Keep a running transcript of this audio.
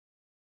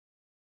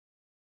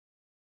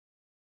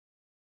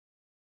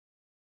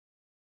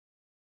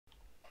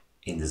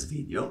In this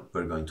video,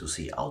 we're going to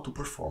see how to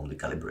perform the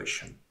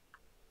calibration.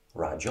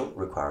 Rigel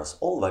requires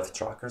all live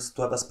trackers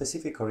to have a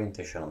specific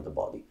orientation on the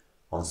body.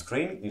 On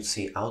screen, you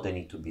see how they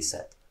need to be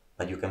set,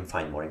 but you can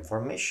find more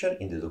information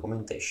in the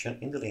documentation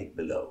in the link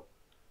below.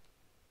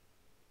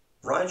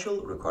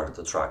 Rigel requires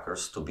the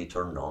trackers to be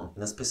turned on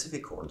in a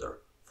specific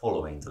order,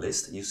 following the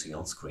list you see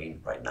on screen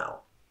right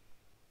now.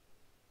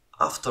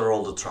 After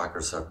all the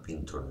trackers have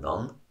been turned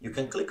on, you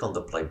can click on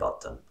the play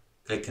button,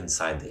 click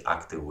inside the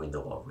active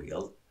window of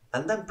Rigel,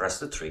 and then press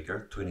the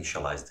trigger to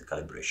initialize the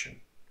calibration.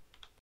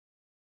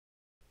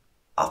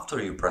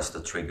 After you press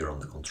the trigger on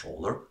the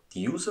controller,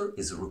 the user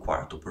is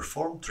required to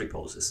perform 3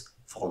 poses,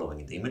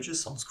 following the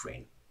images on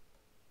screen.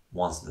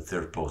 Once the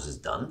third pose is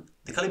done,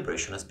 the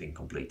calibration has been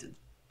completed.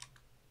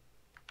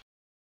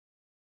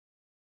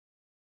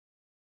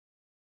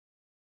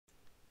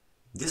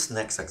 This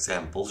next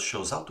example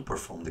shows how to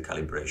perform the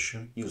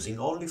calibration using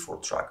only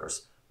 4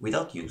 trackers,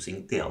 without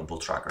using the elbow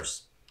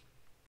trackers.